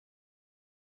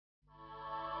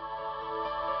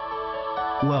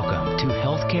Welcome to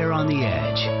Healthcare on the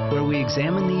Edge, where we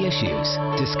examine the issues,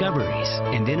 discoveries,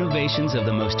 and innovations of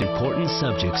the most important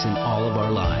subjects in all of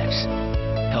our lives.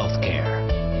 Healthcare.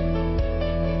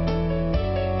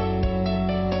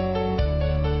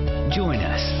 Join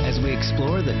us as we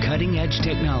explore the cutting-edge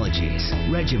technologies,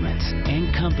 regimens, and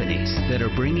companies that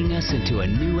are bringing us into a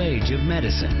new age of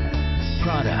medicine,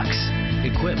 products,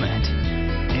 equipment,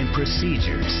 and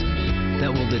procedures that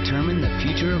will determine the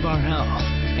future of our health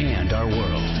and our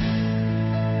world.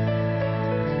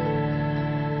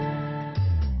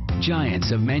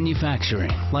 Giants of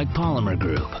manufacturing like Polymer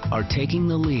Group are taking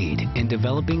the lead in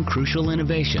developing crucial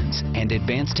innovations and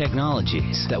advanced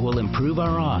technologies that will improve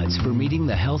our odds for meeting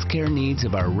the healthcare needs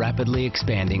of our rapidly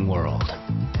expanding world.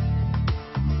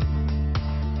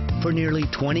 For nearly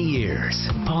 20 years,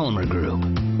 Polymer Group,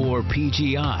 or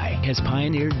PGI, has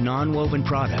pioneered non-woven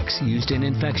products used in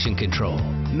infection control,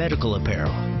 medical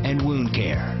apparel, and wound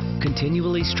care,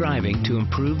 continually striving to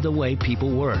improve the way people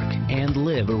work and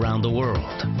live around the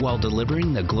world, while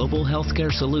delivering the global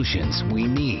healthcare solutions we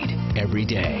need every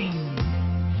day.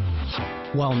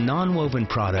 While non-woven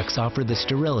products offer the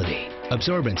sterility,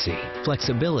 absorbency,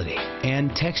 flexibility,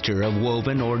 and texture of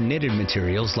woven or knitted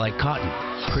materials like cotton,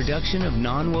 production of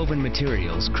non-woven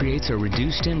materials creates a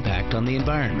reduced impact on the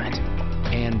environment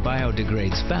and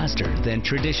biodegrades faster than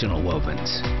traditional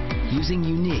wovens. Using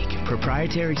unique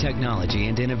proprietary technology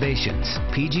and innovations,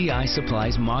 PGI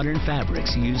supplies modern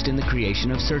fabrics used in the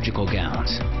creation of surgical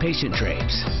gowns, patient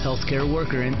drapes, healthcare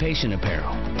worker and patient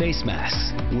apparel, face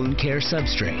masks, wound care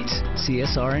substrates,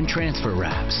 CSR and transfer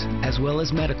wraps, as well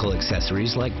as medical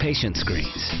accessories like patient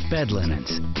screens, bed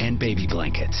linens, and baby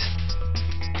blankets.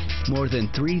 More than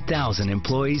 3,000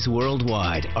 employees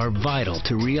worldwide are vital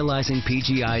to realizing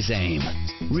PGI's aim.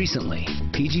 Recently,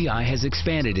 PGI has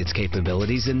expanded its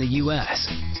capabilities in the U.S.,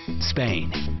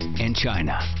 Spain, and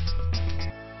China.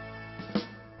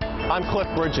 I'm Cliff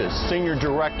Bridges, Senior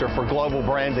Director for Global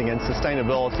Branding and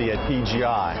Sustainability at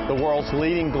PGI, the world's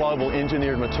leading global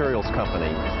engineered materials company.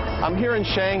 I'm here in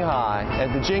Shanghai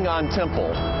at the Jing'an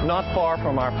Temple, not far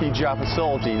from our PGI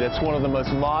facility that's one of the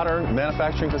most modern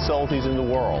manufacturing facilities in the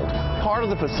world. Part of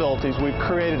the facilities, we've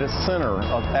created a center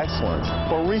of excellence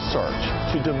for research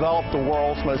to develop the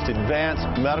world's most advanced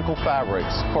medical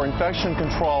fabrics for infection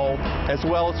control, as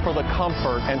well as for the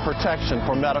comfort and protection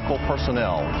for medical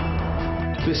personnel.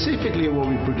 Specifically, what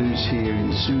we produce here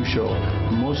in Suzhou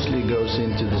mostly goes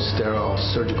into the sterile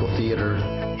surgical theater.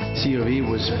 COV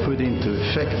was put into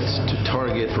effect to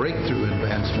target breakthrough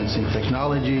advancements in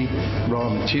technology,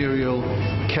 raw material,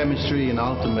 chemistry, and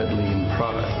ultimately in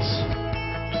products.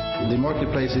 The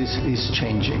marketplace is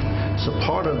changing, so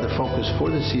part of the focus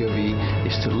for the COV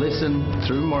is to listen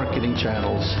through marketing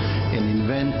channels and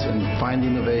invent and find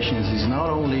innovations. Is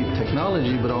not only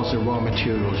technology but also raw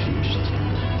materials used.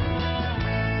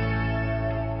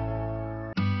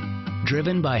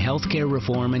 Driven by healthcare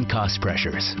reform and cost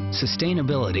pressures,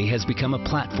 sustainability has become a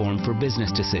platform for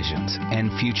business decisions and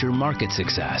future market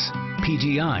success.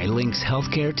 PGI links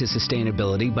healthcare to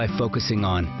sustainability by focusing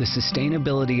on the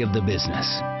sustainability of the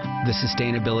business, the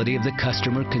sustainability of the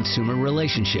customer-consumer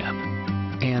relationship,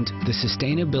 and the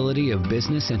sustainability of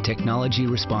business and technology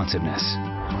responsiveness.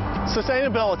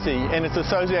 Sustainability and its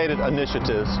associated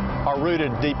initiatives are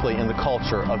rooted deeply in the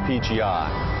culture of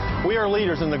PGI. We are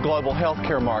leaders in the global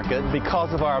healthcare market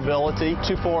because of our ability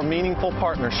to form meaningful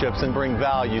partnerships and bring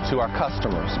value to our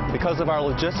customers, because of our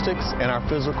logistics and our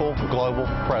physical global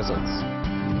presence.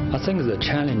 I think the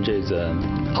challenge is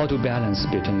how to balance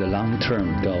between the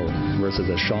long-term goal versus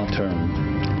the short-term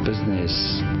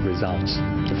business results.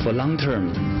 For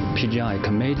long-term, PGI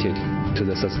committed to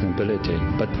the sustainability,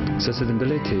 but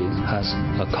sustainability has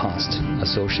a cost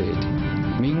associated.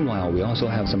 Meanwhile, we also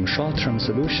have some short-term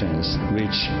solutions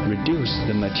which reduce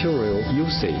the material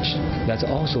usage that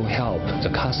also help the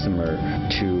customer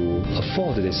to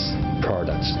afford these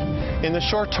products. In the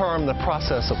short term, the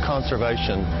process of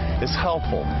conservation is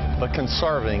helpful, but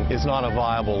conserving is not a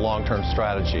viable long-term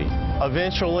strategy.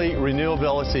 Eventually,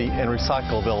 renewability and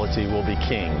recyclability will be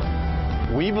king.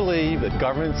 We believe that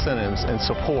government incentives and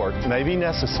support may be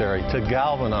necessary to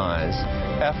galvanize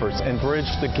efforts and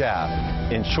bridge the gap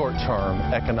in short-term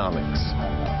economics.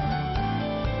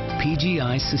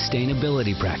 PGI's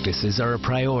sustainability practices are a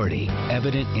priority,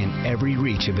 evident in every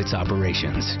reach of its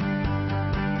operations.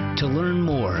 To learn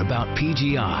more about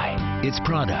PGI, its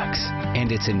products,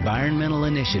 and its environmental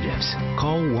initiatives,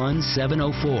 call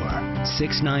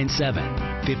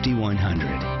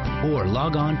 1-704-697-5100 or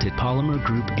log on to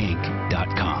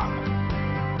polymergroupinc.com.